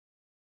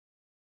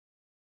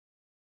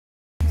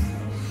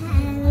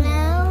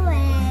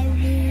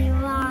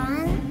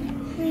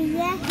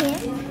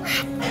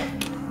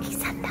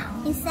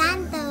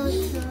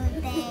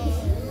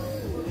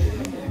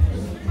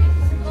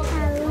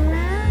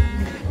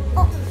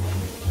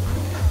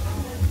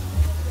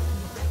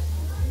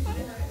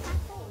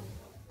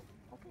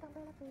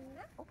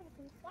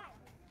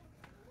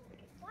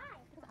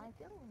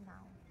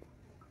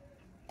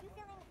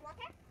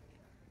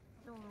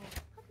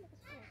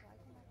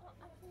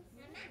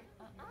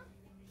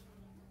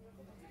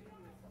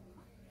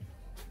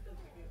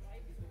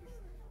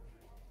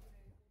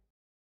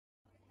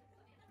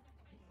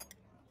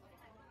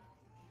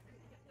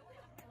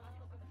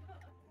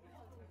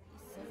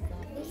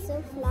It's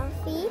so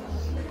fluffy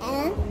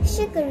and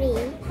sugary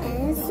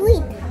and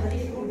sweet.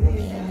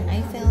 And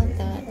I felt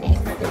the egg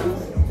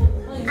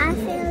flavor. I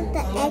feel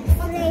the egg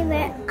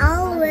flavor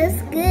always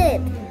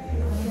good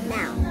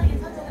now.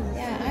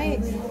 Yeah, I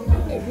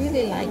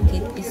really like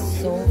it. It's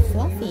so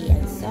fluffy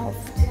and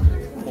soft.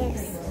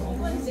 Yes.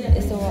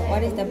 So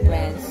what is the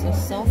brand? So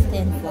soft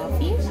and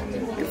fluffy?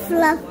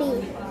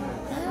 Fluffy.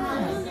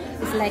 Ah,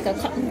 it's like a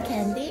cotton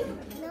candy.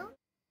 No?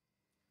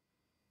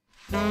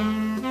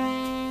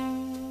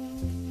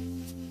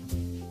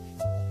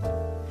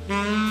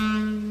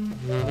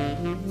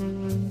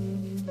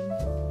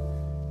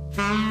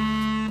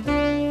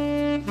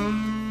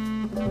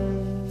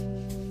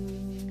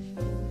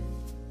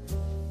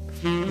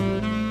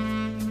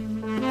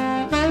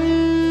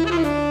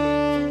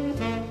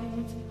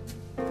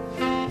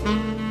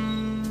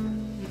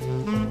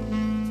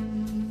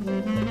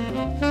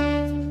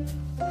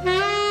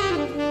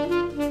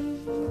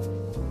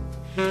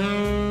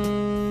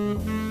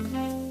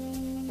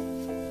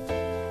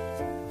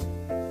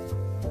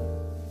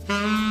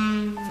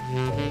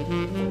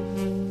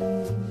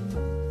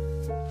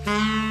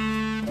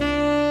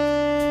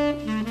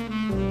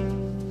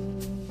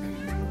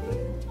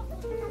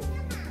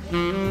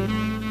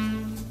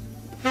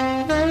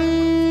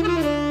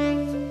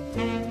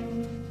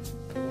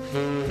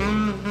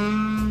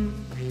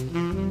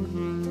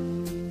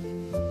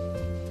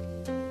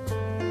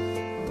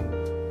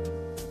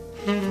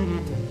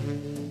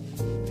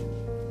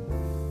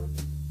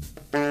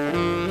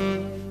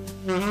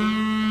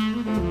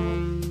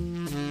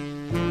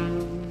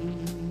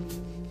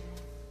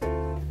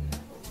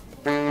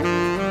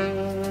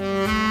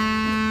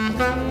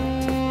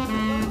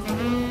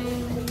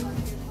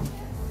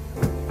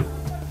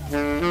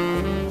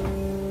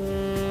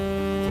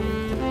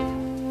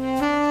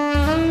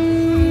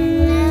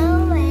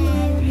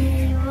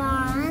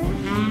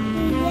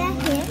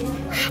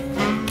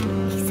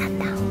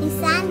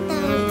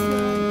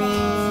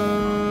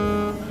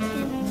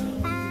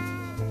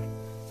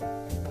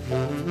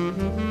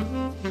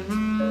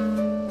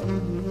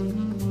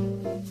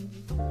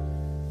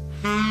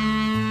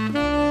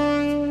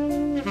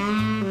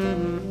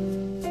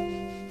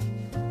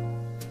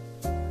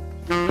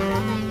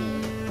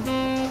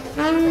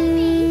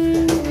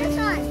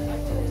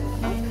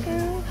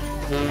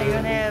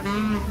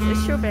 The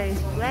strawberry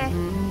flag.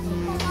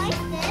 Like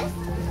this?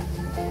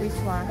 Which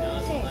one?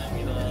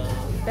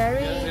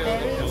 Berry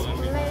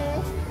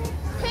flag.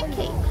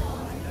 Pancake.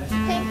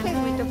 Pancake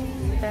with the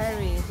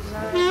berries.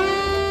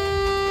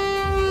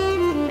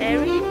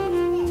 Berry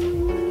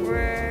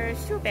or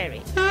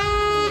strawberry?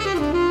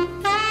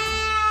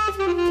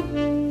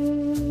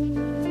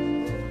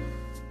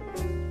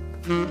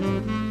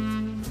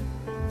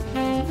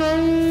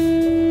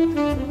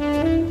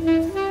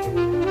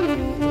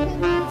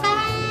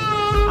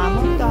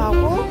 아몬드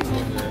하고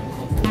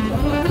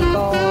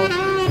이거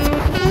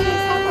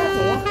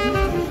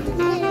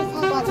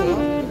사과돼요?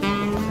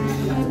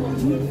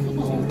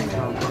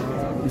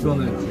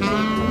 이거는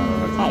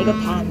아 이거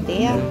다 안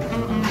돼요?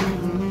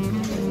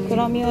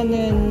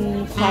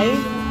 그러면은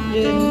과일은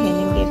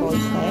되는 게 뭐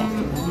있어요?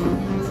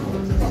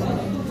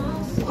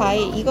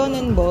 과일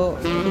이거는 뭐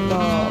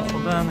이거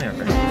소다는 약간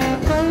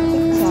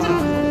그쵸?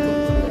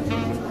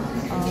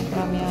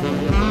 그러면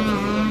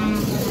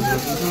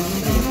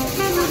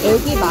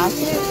애기 마실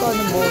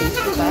거는 뭐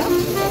있을까요?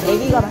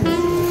 애기가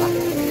마십니까?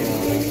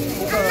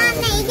 엄마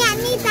이게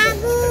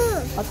아니다고.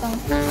 어떤?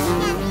 이게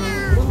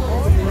아니야.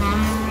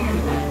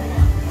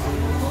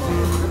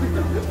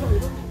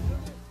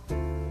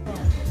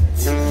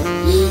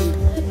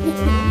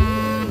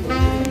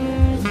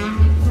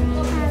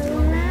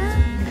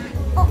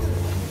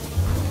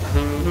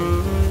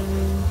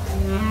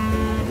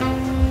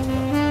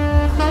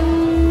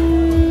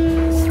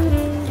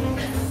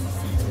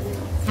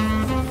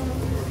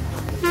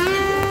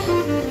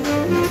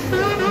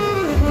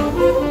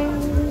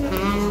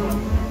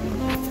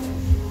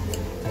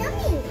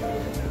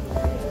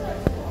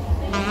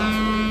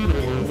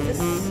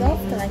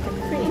 Soft like a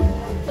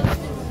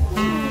cream.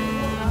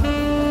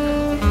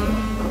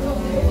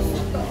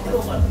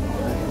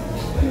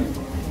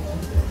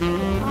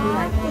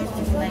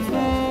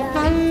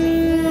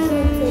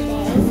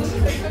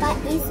 But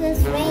it was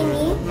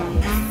raining,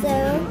 so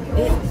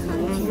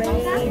It's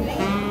rain.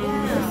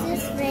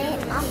 this is rain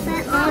off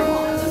and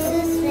on. This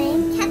is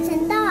rain cats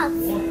and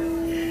dogs.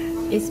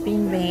 It's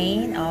been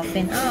rain off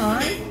and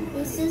on.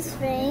 This is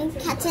rain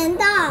cats and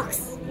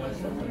dogs.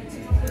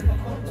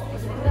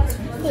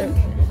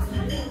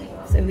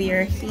 So we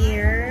are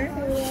here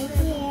We are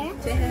here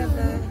to have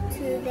a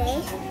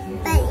today,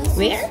 but it's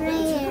Where?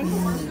 raining.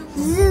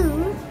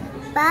 Zoo,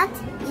 but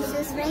it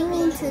was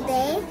raining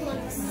today,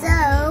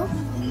 so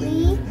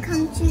we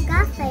come to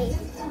cafe.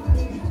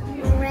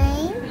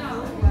 Rain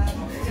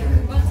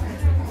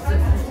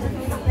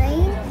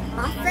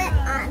off and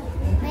on.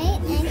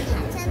 Rain and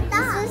cats and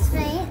dogs. This is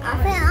rain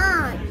off and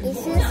on. This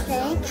is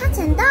rain cats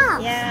and dogs.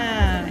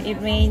 Yeah, it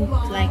rained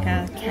like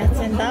a cat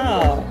and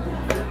dog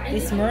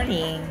this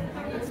morning.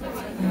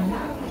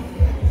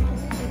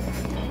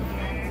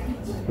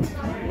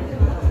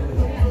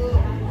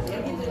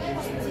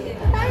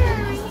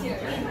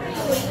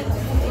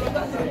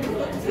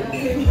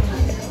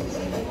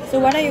 So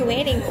what are you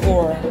waiting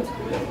for?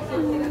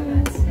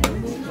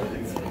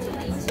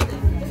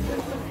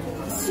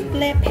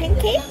 Soufflé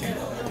pancake?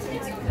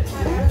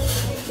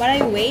 What are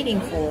you waiting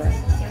for?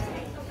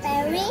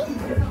 Berry.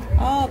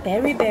 Oh,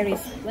 berry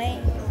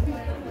soufflé.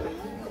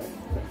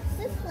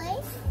 Soufflé.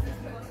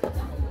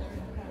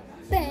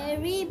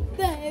 Berry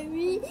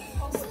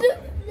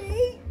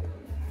soufflé.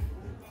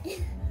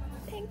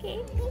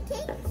 Pancake.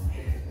 Pancake.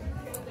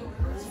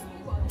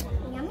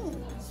 Yummy.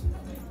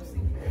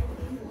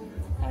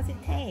 How's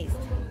it taste?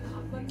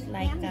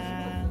 Like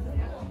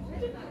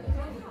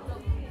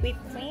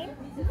whipped cream?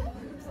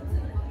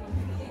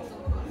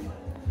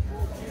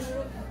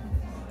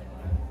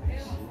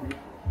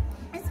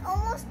 It's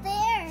almost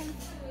there.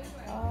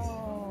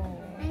 Oh.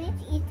 I need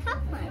to eat top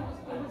one.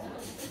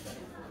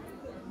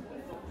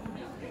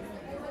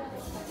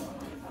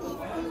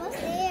 It's almost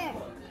there.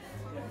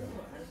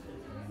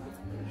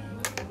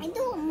 I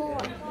do want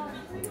more.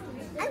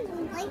 I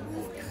don't like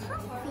this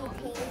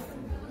coffee taste.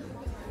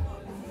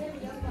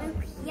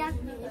 Like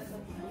yucky.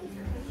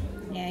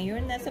 Yeah,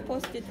 you're not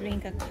supposed to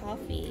drink a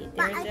coffee.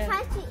 But There's I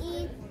tried to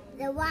eat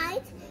the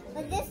white,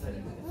 but this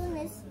spoon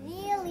is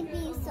really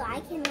big, so I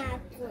cannot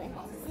do it.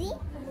 See?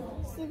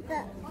 See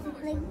the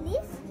like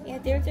this? Yeah,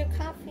 there's a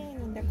caffeine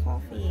in the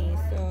coffee,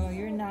 so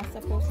you're not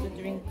supposed to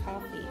drink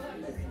coffee.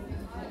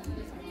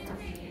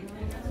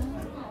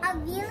 I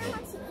really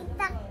want to eat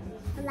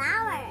the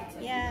flower.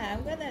 Yeah,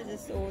 I'm gonna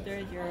just order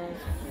your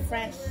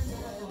fresh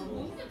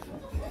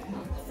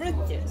fruit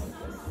juice.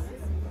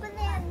 But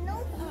there are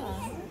no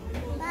cans.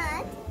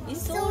 But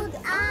It's sold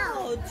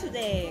out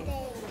today.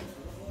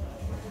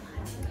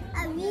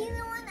 I really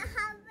want to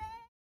have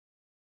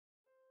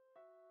it.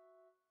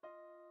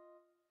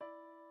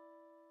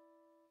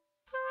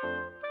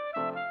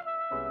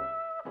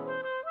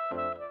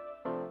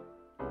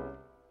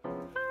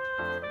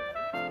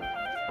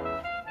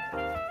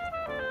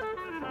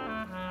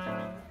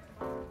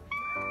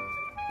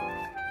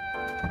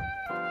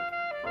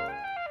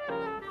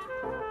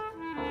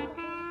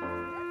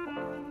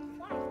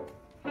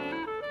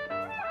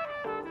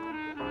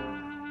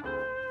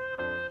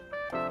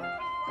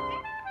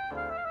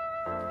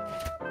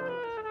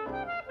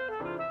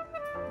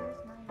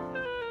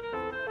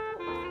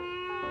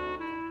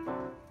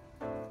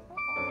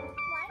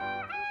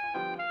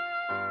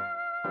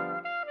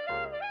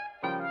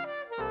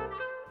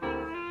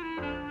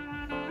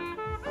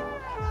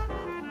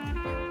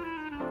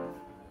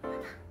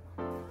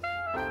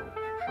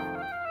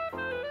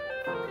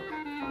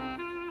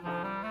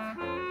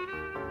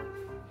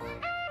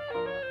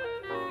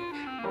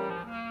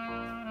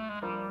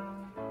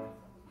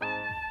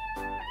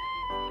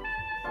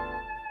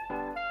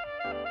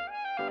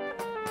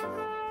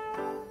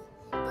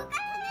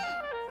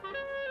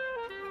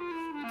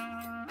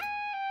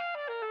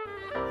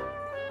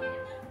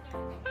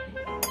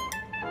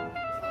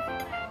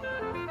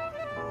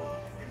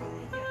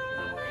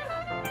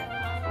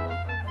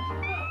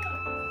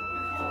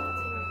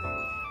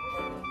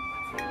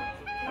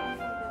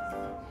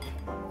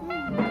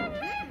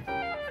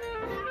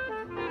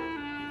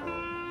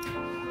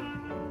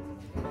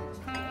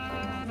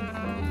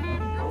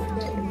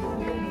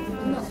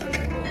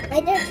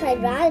 I just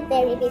tried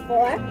raspberry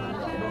before.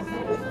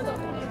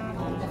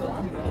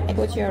 I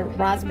got your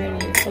raspberry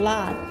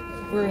salad.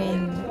 We're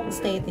in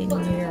state in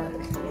New York.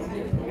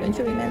 Don't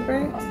you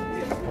remember?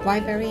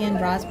 Whiteberry and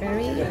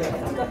raspberry,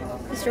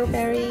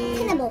 strawberry,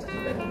 Pineapple.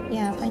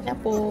 yeah,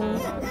 pineapple,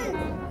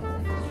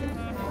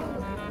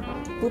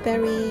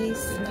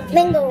 blueberries,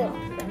 Mango.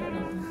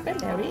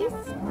 cranberries.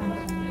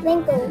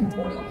 Mango.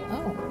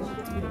 Oh.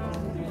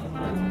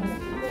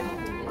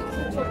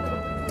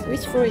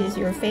 Which fruit is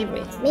your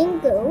favorite?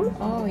 Mango.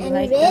 Oh, you And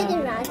like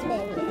red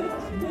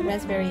raspberry.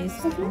 raspberry is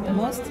the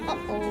most.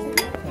 Uh-oh.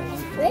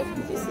 Wait.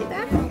 Did you see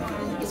that?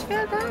 It's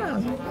fell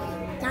down.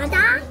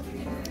 Dada.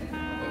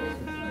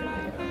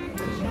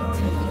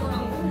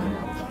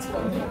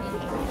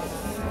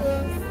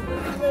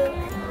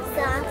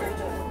 Soft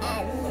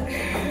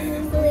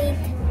and sweet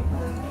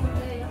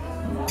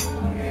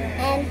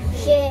and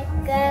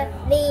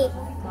sugary.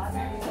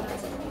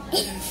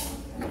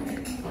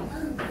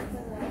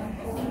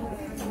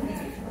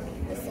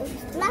 So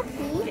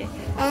fluffy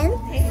and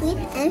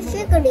sweet and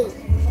sugary.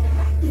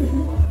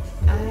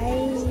 I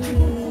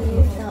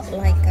felt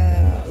like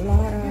a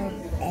lot of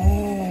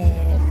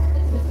egg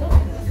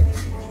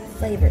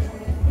flavor.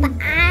 But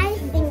I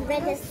think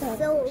red is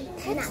so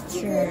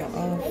Texture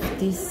of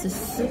this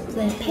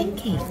soufflé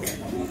pancake.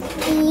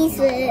 This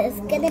is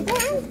gonna be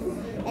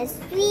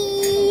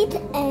sweet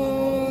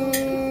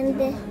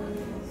and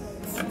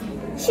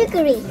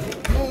sugary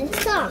and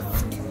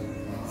soft.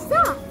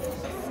 Soft.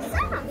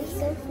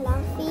 So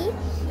fluffy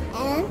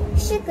and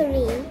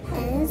sugary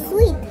and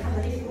sweet.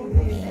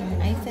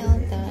 And I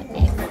felt the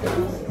egg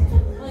flavor.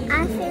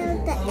 I feel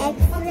the egg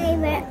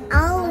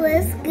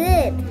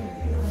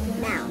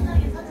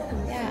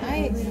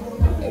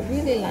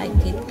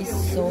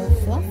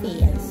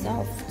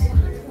soft.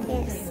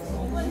 Yes.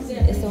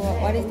 So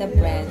what is the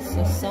brand?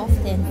 So soft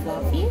and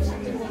fluffy?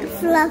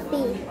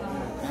 Fluffy.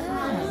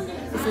 Ah,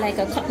 it's like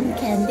a cotton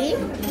candy.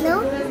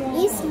 No,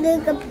 it's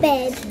like a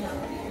bed.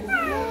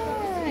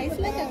 Ah, it's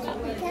like a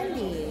cotton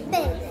candy.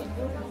 Bed.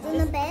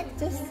 In a bed?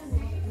 Just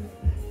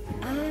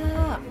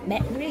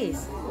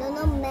mattress.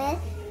 No, bed.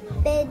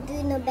 Bed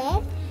in a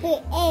bed.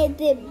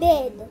 The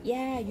bed.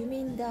 Yeah, you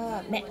mean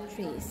the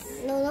mattress?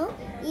 No,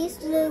 it's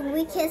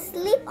we can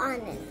sleep on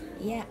it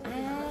Yeah.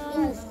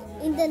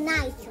 in the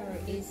night.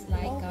 It's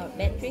like a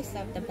mattress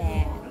of the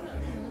bed.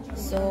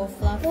 So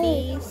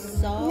fluffy,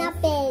 soft.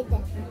 Not bed.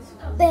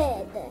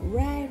 Bed.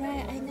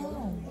 Right, I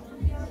know.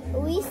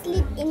 We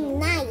sleep in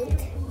night.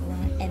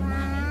 Right, at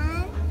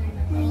night.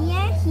 And we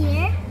are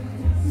here.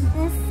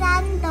 The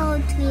sun though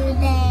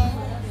today.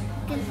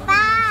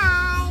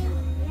 Goodbye.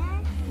 We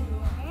are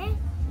here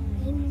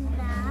in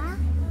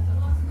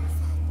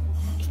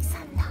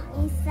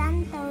the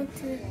Santo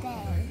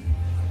today.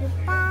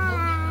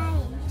 Goodbye.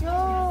 Enjoy.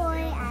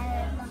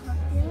 I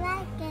hope you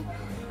like it.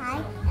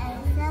 Like and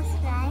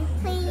subscribe,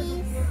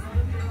 please.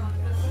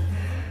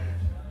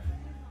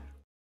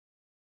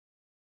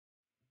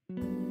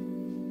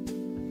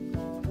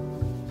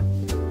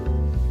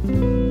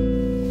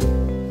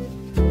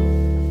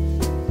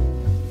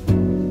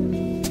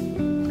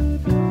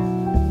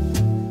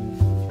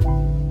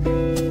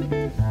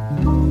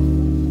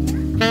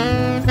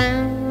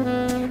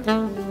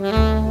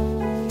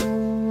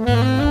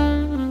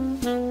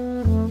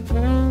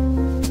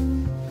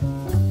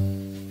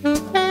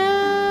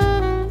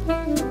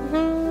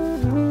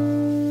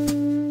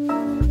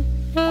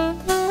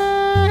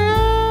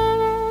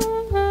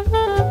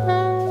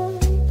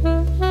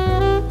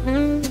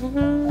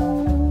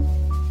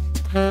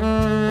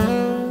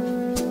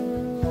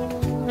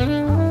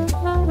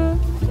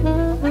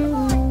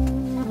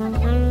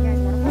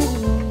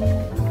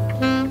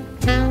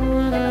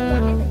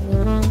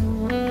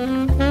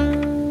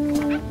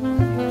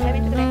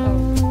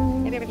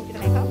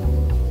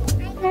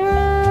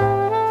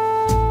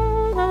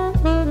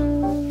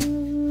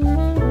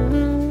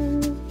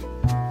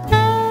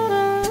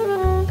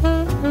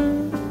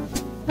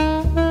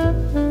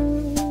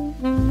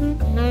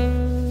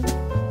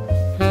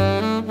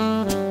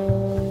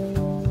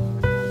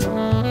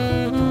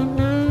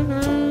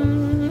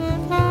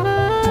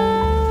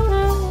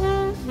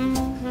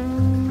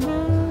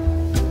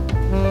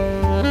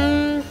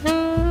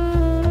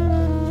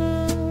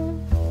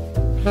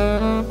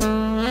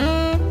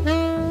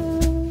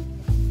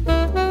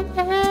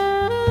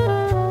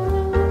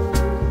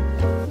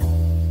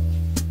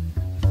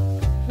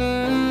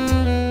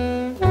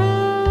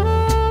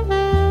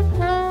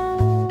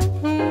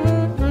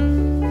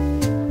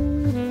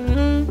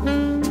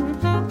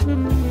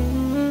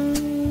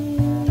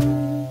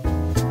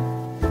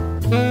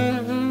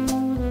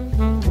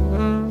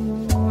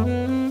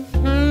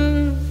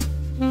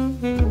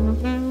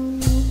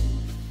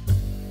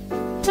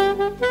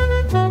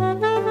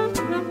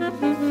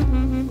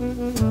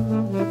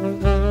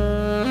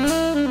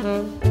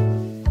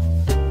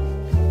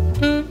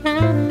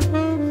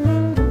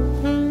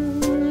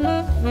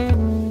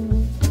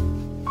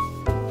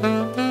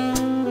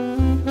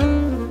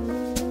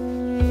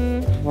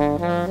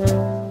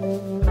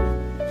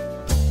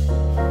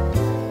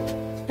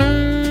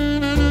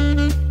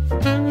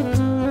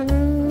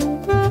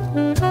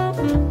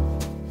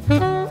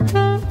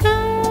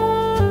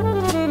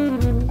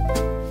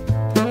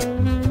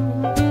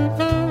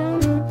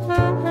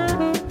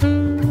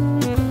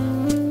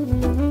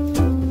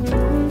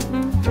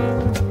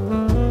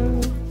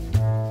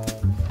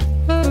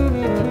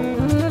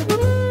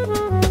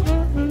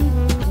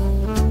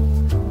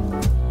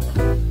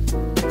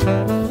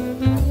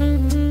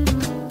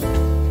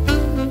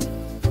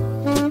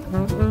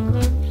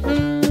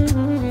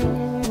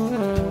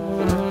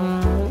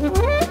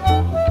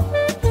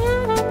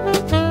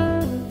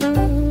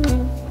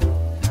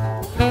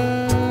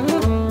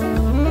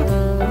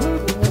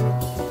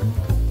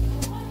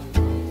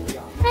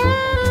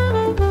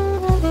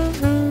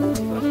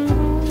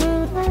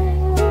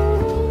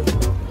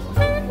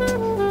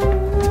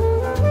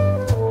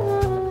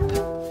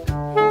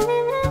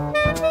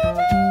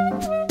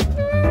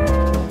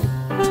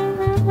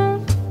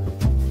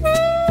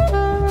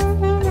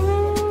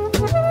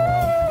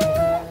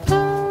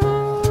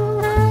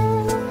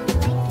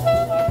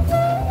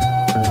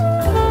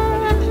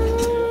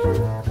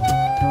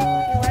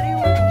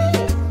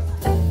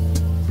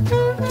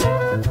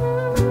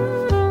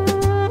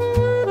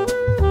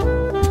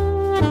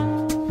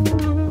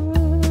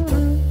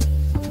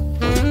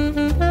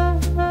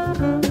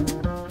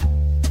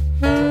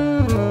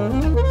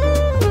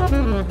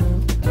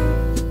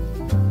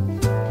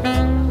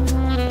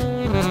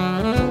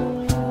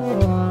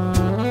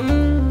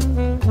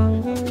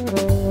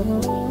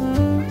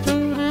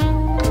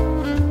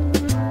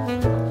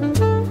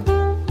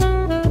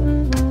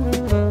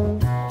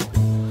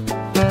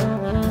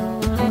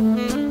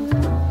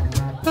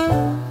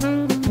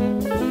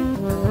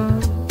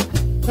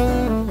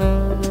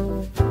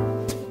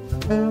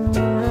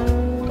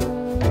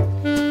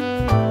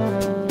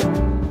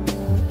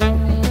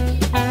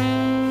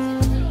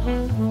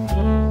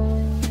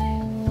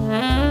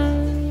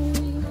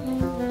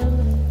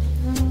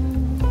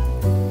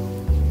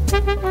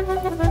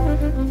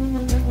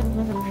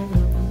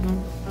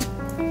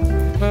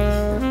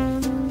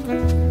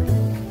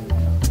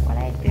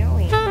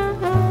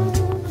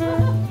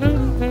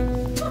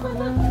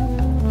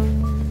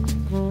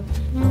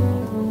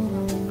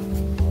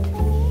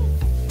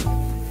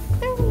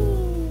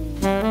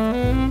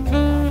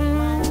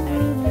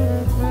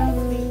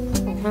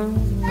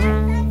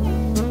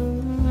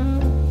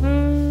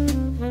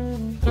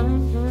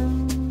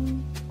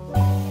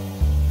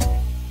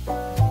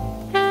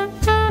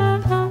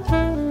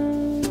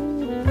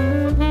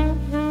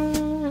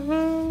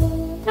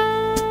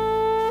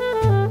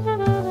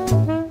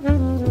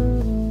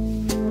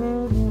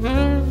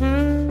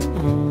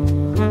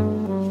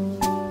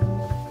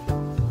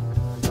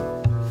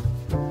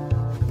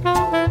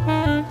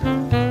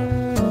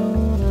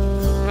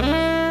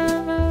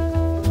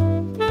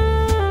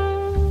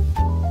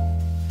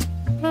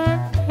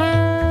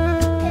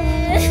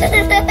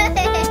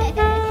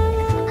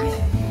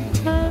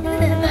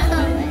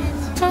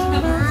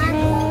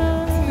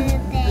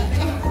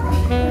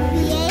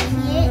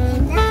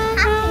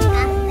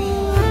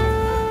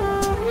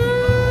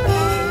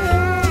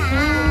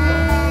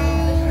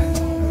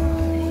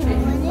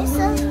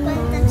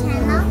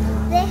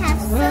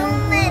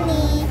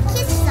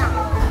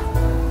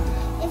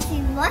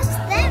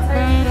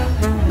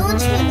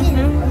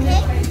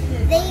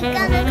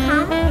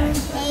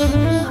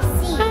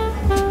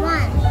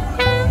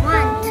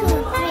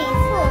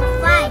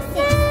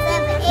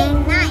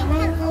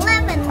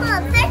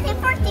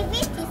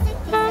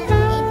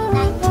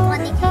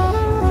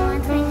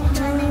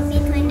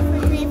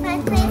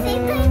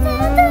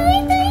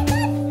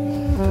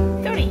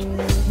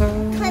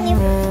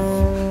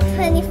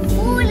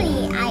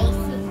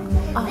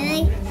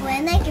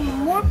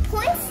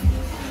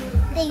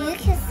 You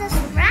can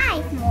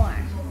subscribe more.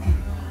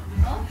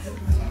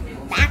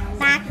 Back.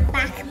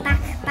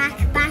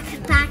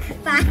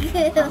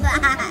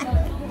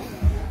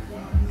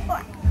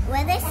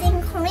 When I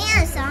sing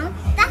Korean song,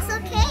 that's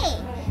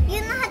okay.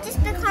 You know how to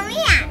speak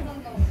Korean.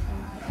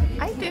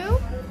 I do.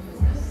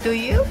 Do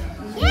you?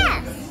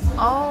 Yes.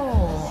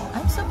 Oh,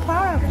 I'm so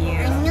proud of you.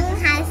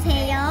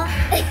 안녕하세요.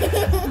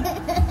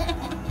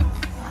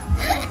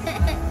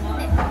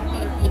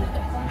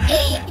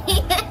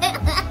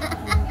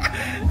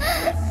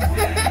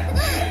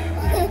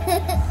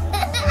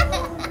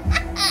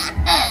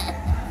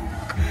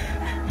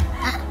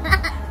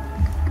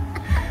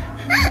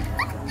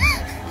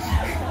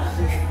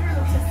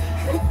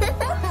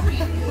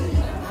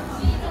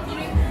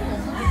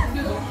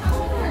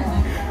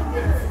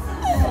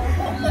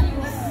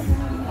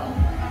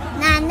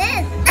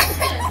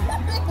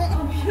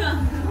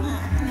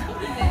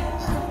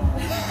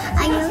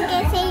 안녕히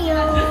계세요.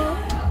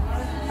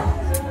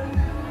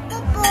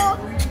 뿌뿌.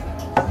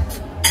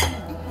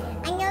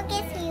 안녕히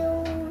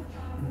계세요.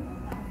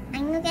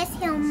 안녕히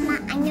계세요, 엄마.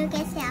 안녕히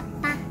계세요, 아빠.